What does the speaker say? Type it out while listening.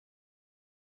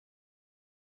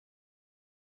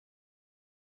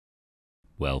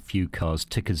Well, few cars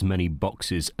tick as many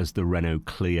boxes as the Renault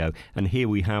Clio, and here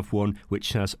we have one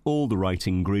which has all the right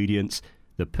ingredients.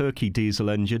 The perky diesel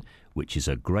engine, which is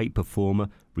a great performer,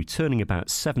 returning about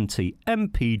 70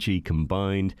 mpg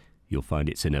combined. You'll find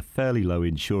it's in a fairly low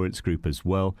insurance group as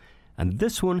well. And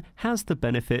this one has the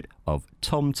benefit of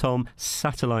TomTom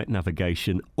satellite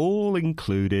navigation all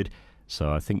included,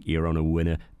 so I think you're on a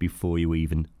winner before you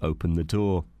even open the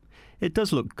door. It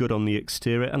does look good on the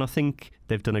exterior, and I think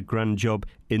they've done a grand job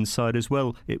inside as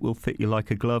well. It will fit you like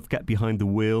a glove, get behind the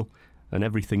wheel, and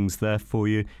everything's there for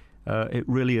you. It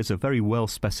really is a very well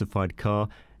specified car,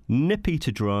 nippy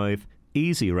to drive,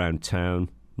 easy around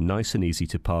town, nice and easy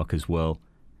to park as well,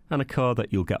 and a car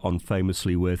that you'll get on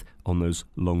famously with on those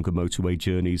longer motorway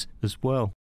journeys as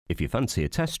well. If you fancy a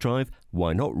test drive,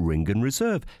 why not ring and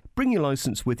reserve? Bring your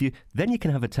licence with you, then you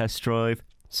can have a test drive,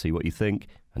 see what you think,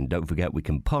 and don't forget we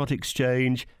can part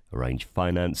exchange, arrange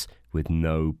finance with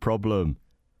no problem.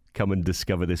 Come and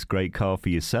discover this great car for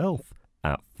yourself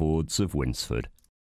at Fords of Winsford.